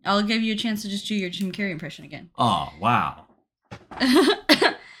 I'll give you a chance to just do your Jim Carrey impression again. Oh, wow.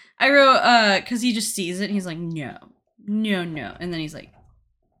 I wrote, because he just sees it and he's like, no. And then he's like,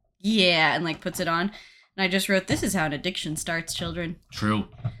 yeah, and like puts it on. And I just wrote, this is how an addiction starts, children. True.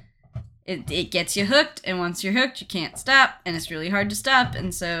 It gets you hooked, and once you're hooked, you can't stop, and it's really hard to stop.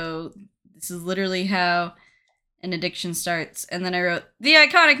 And so this is literally how an addiction starts. And then I wrote, the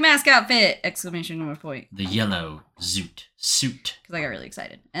iconic mask outfit! Exclamation point. The yellow suit. Because I got really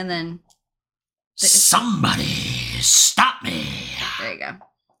excited. And then... Somebody stop me! There you go.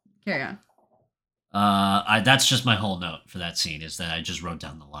 Carry on. That's just my whole note for that scene, is that I just wrote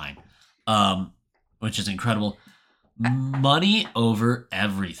down the line. Which is incredible. Money over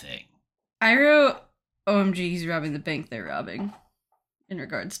everything. I wrote, OMG, he's robbing the bank they're robbing. In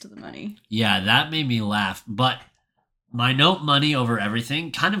regards to the money. Yeah, that made me laugh. But my note, money over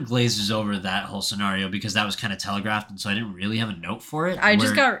everything, kind of glazes over that whole scenario because that was kind of telegraphed, and so I didn't really have a note for it. I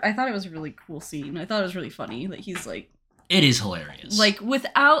thought it was a really cool scene. I thought it was really funny that he's like... It is hilarious. Like,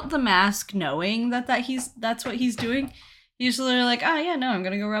 without the mask knowing that's what he's doing, he's literally like, oh yeah, no, I'm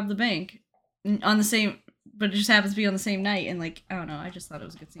gonna go rob the bank. On the same... But it just happens to be on the same night, and like, I don't know, I just thought it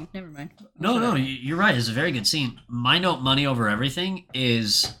was a good scene. Never mind. No, you're right. It's a very good scene. My note, money over everything,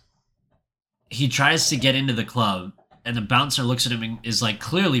 is he tries to get into the club, and the bouncer looks at him and is like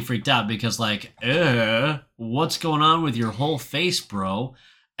clearly freaked out because like, what's going on with your whole face, bro?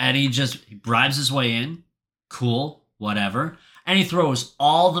 And he bribes his way in. Cool, whatever. And he throws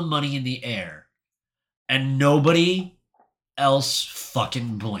all the money in the air, and nobody else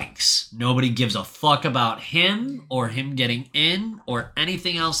fucking blinks. Nobody gives a fuck about him or him getting in or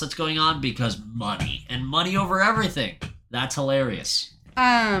anything else that's going on because money and money over everything. That's hilarious.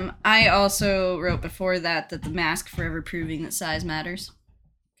 I also wrote before that the mask forever proving that size matters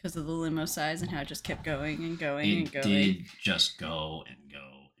because of the limo size and how it just kept going and going and going. It did just go and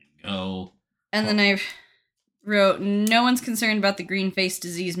go and go. And then wrote, no one's concerned about the green face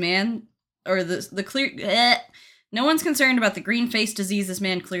disease man, or the clear. No one's concerned about the green face disease this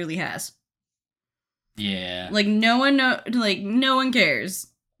man clearly has. Yeah. Like no one cares.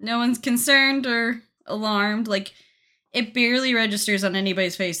 No one's concerned or alarmed. Like it barely registers on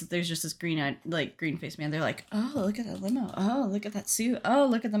anybody's face that there's just this green face man. They're like, oh, look at that limo. Oh, look at that suit. Oh,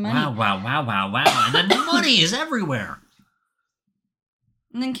 look at the money. Wow. And then the money is everywhere.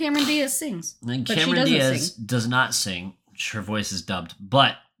 And then Cameron Diaz sings. And then but Cameron Diaz does not sing. Her voice is dubbed.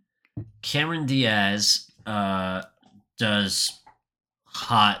 But Cameron Diaz does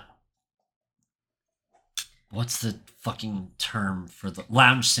hot... What's the fucking term for the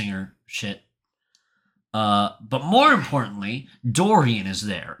lounge singer shit? But more importantly, Dorian is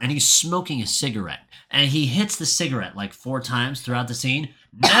there, and he's smoking a cigarette. And he hits the cigarette like 4 times throughout the scene,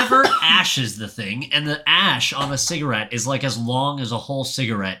 never ashes the thing, and the ash on the cigarette is like as long as a whole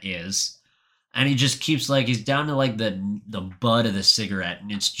cigarette is. And he just keeps like, he's down to like the bud of the cigarette,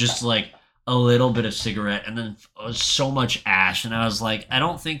 and it's just like a little bit of cigarette, and then so much ash. And I was like, I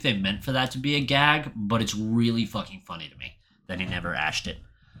don't think they meant for that to be a gag, but it's really fucking funny to me that he never ashed it.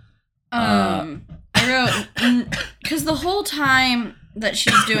 I wrote, because the whole time that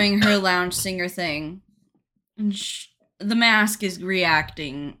she's doing her lounge singer thing, the mask is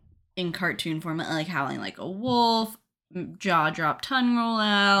reacting in cartoon format, like howling like a wolf, jaw drop, tongue roll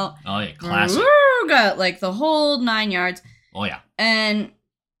out. Oh yeah, classic. Got like the whole 9 yards. Oh yeah. And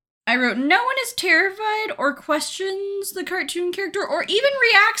I wrote, no one is terrified or questions the cartoon character or even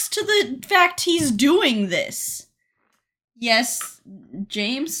reacts to the fact he's doing this. Yes,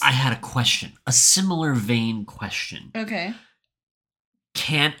 James? I had a question. A similar vein question. Okay.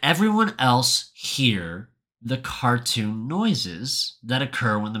 Can everyone else hear the cartoon noises that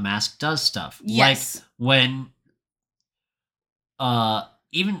occur when the mask does stuff? Yes. Like when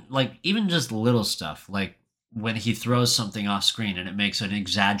even just little stuff, like when he throws something off screen and it makes an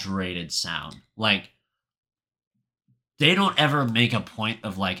exaggerated sound. Like they don't ever make a point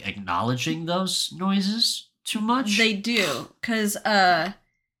of like acknowledging those noises too much. They do, because and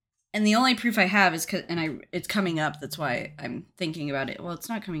the only proof I have is it's coming up. That's why I'm thinking about it. Well, it's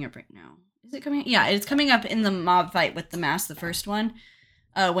not coming up right now. Is it coming? Yeah, it's coming up in the mob fight with the mask, the first one,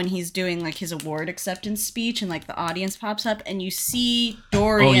 when he's doing like his award acceptance speech, and like the audience pops up, and you see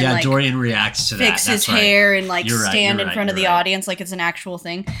Dorian. Oh yeah, like, Dorian reacts to that. Fix his hair and like stand in front of the right. audience like it's an actual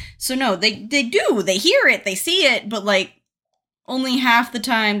thing. So no, they do. They hear it, they see it, but like only half the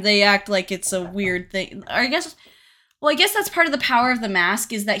time they act like it's a weird thing. I guess that's part of the power of the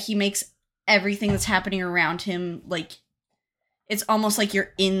mask, is that he makes everything that's happening around him like it's almost like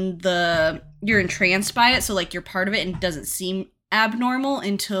you're entranced by it, so like you're part of it and it doesn't seem abnormal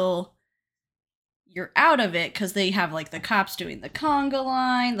until you're out of it, because they have like the cops doing the conga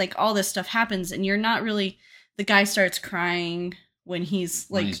line, like all this stuff happens and you're not really. The guy starts crying when he's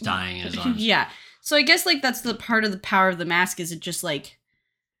like dying in his arms. Yeah. So I guess like that's the part of the power of the mask, is it just like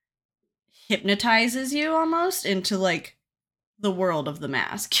hypnotizes you almost into like the world of the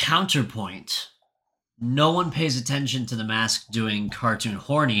mask. Counterpoint. No one pays attention to the mask doing cartoon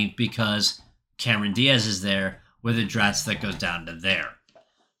horny because Cameron Diaz is there with a dress that goes down to there.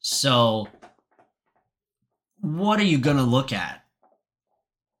 So what are you gonna look at?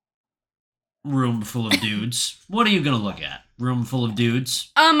 Room full of dudes. What are you gonna look at? Room full of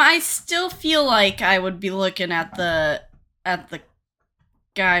dudes? I still feel like I would be looking at the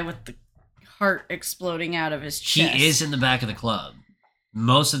guy with the heart exploding out of his chest. He is in the back of the club.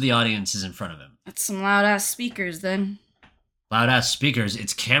 Most of the audience is in front of him. That's some loud ass speakers then. Loud ass speakers.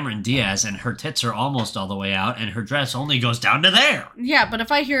 It's Cameron Diaz, and her tits are almost all the way out, and her dress only goes down to there. Yeah, but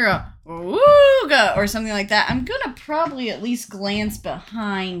if I hear a wooga or something like that, I'm gonna probably at least glance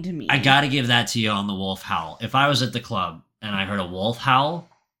behind me. I gotta give that to you on the wolf howl. If I was at the club and I heard a wolf howl,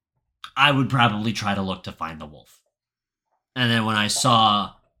 I would probably try to look to find the wolf. And then when I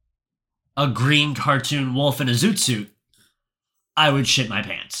saw a green cartoon wolf in a zoot suit, I would shit my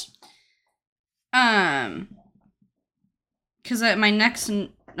pants. Because I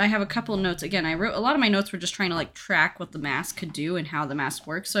have a couple of notes. Again, I wrote, a lot of my notes were just trying to like track what the mask could do and how the mask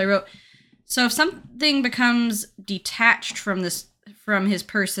works. So I wrote, so if something becomes detached from his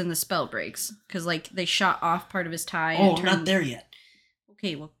person, the spell breaks. Because like they shot off part of his tie. Oh, I'm not there yet.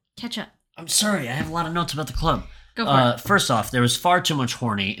 Okay, well, catch up. I'm sorry, I have a lot of notes about the club. Go for it. First off, there was far too much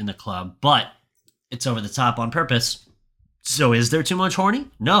horny in the club, but it's over the top on purpose. So is there too much horny?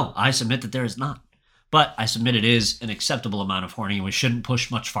 No, I submit that there is not. But I submit it is an acceptable amount of horny, and we shouldn't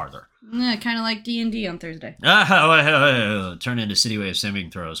push much farther. Yeah, kind of like D&D on Thursday. Turn into City Wave saving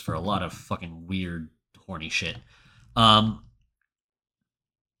throws for a lot of fucking weird, horny shit.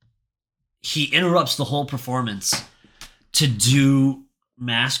 he interrupts the whole performance to do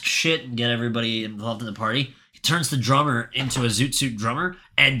mask shit and get everybody involved in the party. He turns the drummer into a Zoot Suit drummer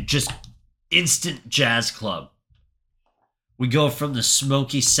and just instant jazz club. We go from the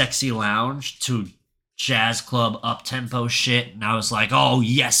smoky, sexy lounge to jazz club up-tempo shit, and I was like, oh,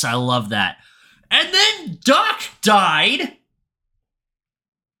 yes, I love that. And then Doc died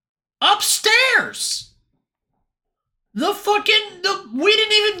upstairs. We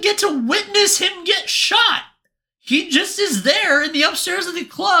didn't even get to witness him get shot. He just is there in the upstairs of the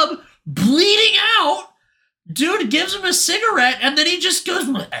club, bleeding out. Dude gives him a cigarette, and then he just goes,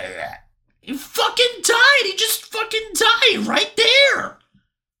 he fucking died. He just fucking died right there.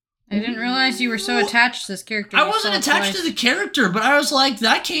 I didn't realize you were so attached to this character. I wasn't attached to the character, but I was like,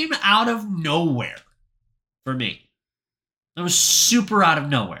 that came out of nowhere for me. That was super out of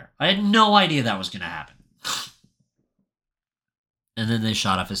nowhere. I had no idea that was going to happen. And then they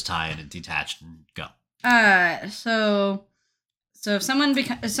shot off his tie and it detached and go. So if something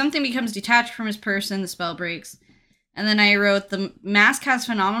becomes detached from his person, the spell breaks. And then I wrote, the mask has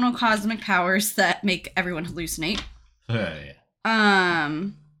phenomenal cosmic powers that make everyone hallucinate. Yeah.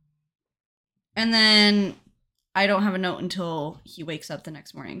 And then I don't have a note until he wakes up the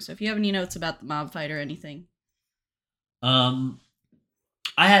next morning. So if you have any notes about the mob fight or anything. I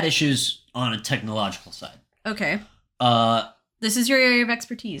had issues on a technological side. Okay. This is your area of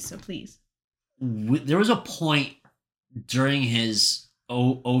expertise, so please. There was a point during his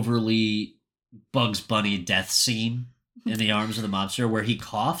overly Bugs Bunny death scene in the arms of the mobster where he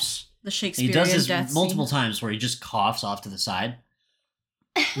coughs. The Shakespearean death. He does death this multiple scene. times where he just coughs off to the side.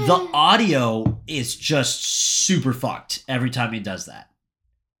 The audio is just super fucked every time he does that.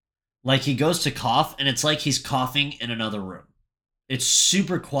 Like, he goes to cough, and it's like he's coughing in another room. It's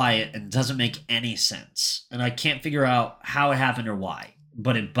super quiet and doesn't make any sense. And I can't figure out how it happened or why,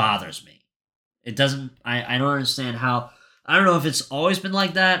 but it bothers me. It doesn't... I don't understand how... I don't know if it's always been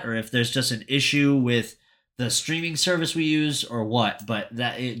like that, or if there's just an issue with the streaming service we use, or what, but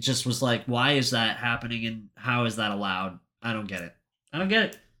that it just was like, why is that happening, and how is that allowed? I don't get it.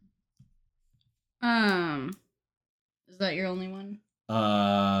 Is that your only one?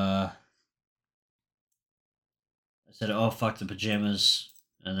 I said, oh, fuck the pajamas,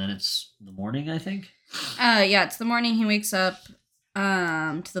 and then it's the morning, I think? Yeah, it's the morning he wakes up,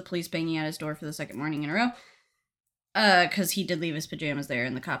 to the police banging at his door for the second morning in a row. Because he did leave his pajamas there,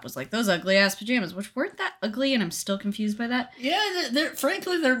 and the cop was like, those ugly-ass pajamas, which weren't that ugly, and I'm still confused by that. Yeah,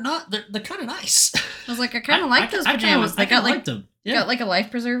 frankly, they're not, they're kind of nice. I was like, I kind of like those pajamas. They got, like, them. Yeah. got, like, a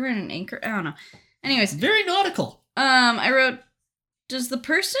life preserver and an anchor. I don't know. Anyways. Very nautical. I wrote, does the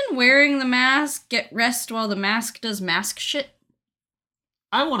person wearing the mask get rest while the mask does mask shit?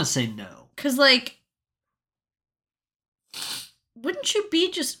 I want to say no. Because, like, wouldn't you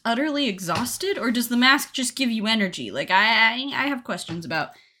be just utterly exhausted, or does the mask just give you energy? Like, I have questions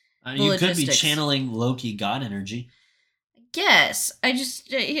about the you logistics. could be channeling Loki god energy. Yes, I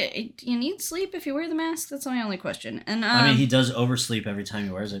just you need sleep if you wear the mask. That's my only question. And I mean, he does oversleep every time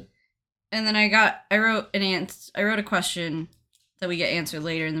he wears it. And then I wrote a question that we get answered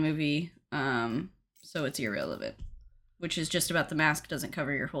later in the movie. So it's irrelevant, which is just about the mask doesn't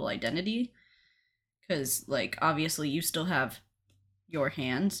cover your whole identity, because, like, obviously you still have your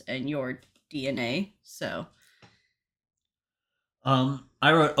hands and your DNA. So, I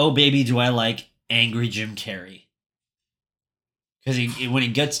wrote, oh baby, do I like angry Jim Carrey? Because when he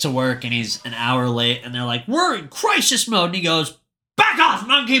gets to work and he's an hour late and they're like, we're in crisis mode, and he goes, back off,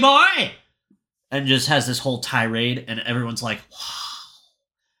 monkey boy! And just has this whole tirade, and everyone's like, wow.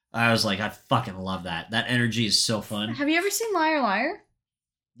 I was like, I fucking love that. That energy is so fun. Have you ever seen Liar Liar?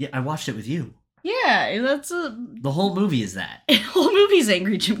 Yeah, I watched it with you. Yeah, that's the whole movie is that. The whole movie's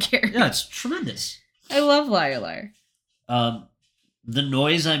angry Jim Carrey. Yeah, it's tremendous. I love Liar Liar. The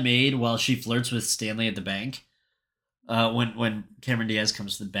noise I made while she flirts with Stanley at the bank, when Cameron Diaz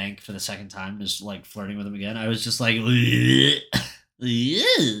comes to the bank for the second time, is like flirting with him again. I was just like,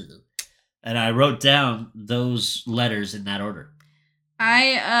 and I wrote down those letters in that order.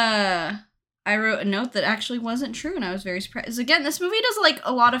 I wrote a note that actually wasn't true, and I was very surprised. Again, this movie does, like,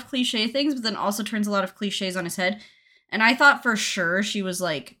 a lot of cliche things, but then also turns a lot of cliches on his head. And I thought for sure she was,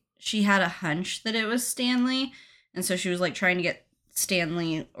 like, she had a hunch that it was Stanley, and so she was, like, trying to get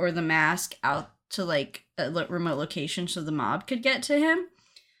Stanley or the mask out to, like, a remote location so the mob could get to him.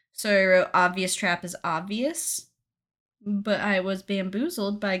 So I wrote, obvious trap is obvious, but I was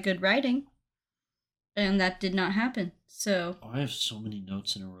bamboozled by good writing, and that did not happen. So I have so many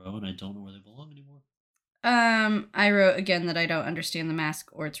notes in a row, and I don't know where they belong anymore. I wrote again that I don't understand the mask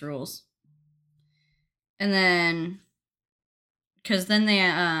or its rules. And then, because then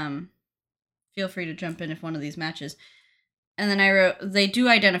feel free to jump in if one of these matches. And then I wrote, they do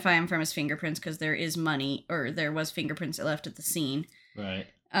identify him from his fingerprints because there is money, or there was fingerprints left at the scene. Right.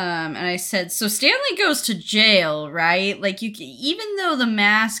 And I said, so Stanley goes to jail, right? Like, even though the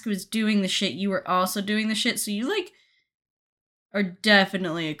mask was doing the shit, you were also doing the shit. So you, like, are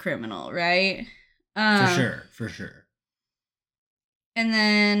definitely a criminal, right? For sure. And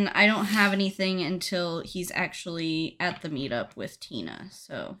then I don't have anything until he's actually at the meetup with Tina,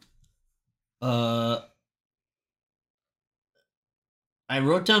 so. I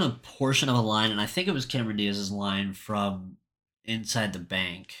wrote down a portion of a line, and I think it was Cameron Diaz's line from Inside the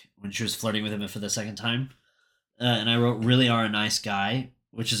Bank when she was flirting with him for the second time. And I wrote, really are a nice guy,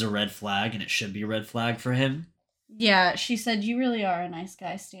 which is a red flag, and it should be a red flag for him. Yeah, she said, you really are a nice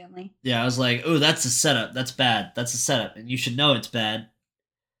guy, Stanley. Yeah, I was like, oh, that's a setup. That's bad. That's a setup. And you should know it's bad.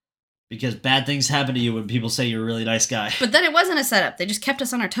 Because bad things happen to you when people say you're a really nice guy. But then it wasn't a setup. They just kept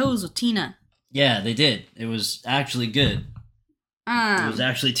us on our toes with Tina. Yeah, they did. It was actually good. It was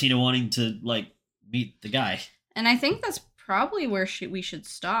actually Tina wanting to, like, meet the guy. And I think that's probably where we should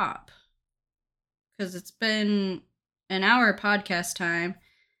stop. Because it's been an hour podcast time.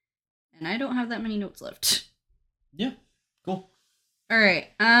 And I don't have that many notes left. Yeah, cool. All right.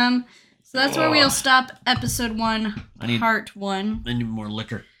 So that's where we'll stop episode 1, part 1. I need more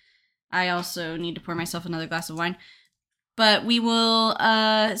liquor. I also need to pour myself another glass of wine. But we will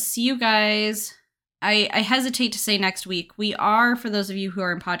see you guys. I hesitate to say next week. We are, for those of you who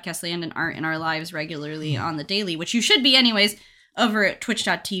are in podcast land and aren't in our lives regularly on the daily, which you should be anyways, over at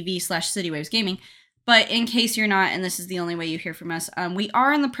twitch.tv/citywavesgaming. But in case you're not, and this is the only way you hear from us, we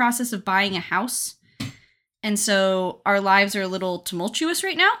are in the process of buying a house. And so our lives are a little tumultuous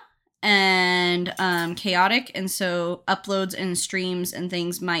right now and chaotic. And so uploads and streams and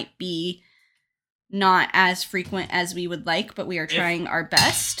things might be not as frequent as we would like, but we are trying our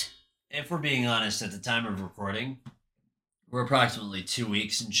best. If we're being honest, at the time of recording, we're approximately 2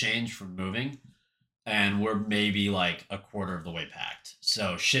 weeks and change from moving. And we're maybe like a quarter of the way packed.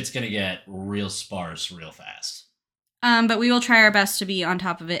 So shit's going to get real sparse real fast. But we will try our best to be on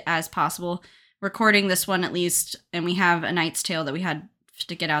top of it as possible. Recording this one at least, and we have A Knight's Tale that we had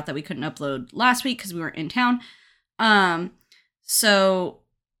to get out that we couldn't upload last week because we weren't in town. So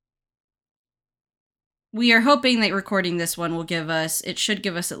we are hoping that recording this one will give us, it should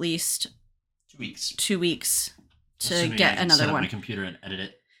give us at least 2 weeks. 2 weeks to Assuming get I can another set up one. my computer and edit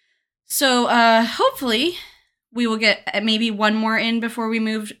it. So hopefully we will get maybe one more in before we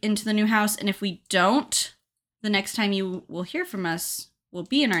move into the new house. And if we don't, the next time you will hear from us will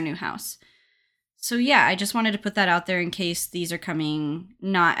be in our new house. So yeah, I just wanted to put that out there in case these are coming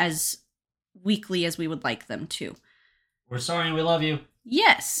not as weekly as we would like them to. We're sorry, we love you.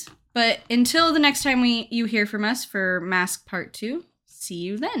 Yes, but until the next time you hear from us for Mask Part 2, see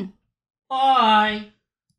you then. Bye.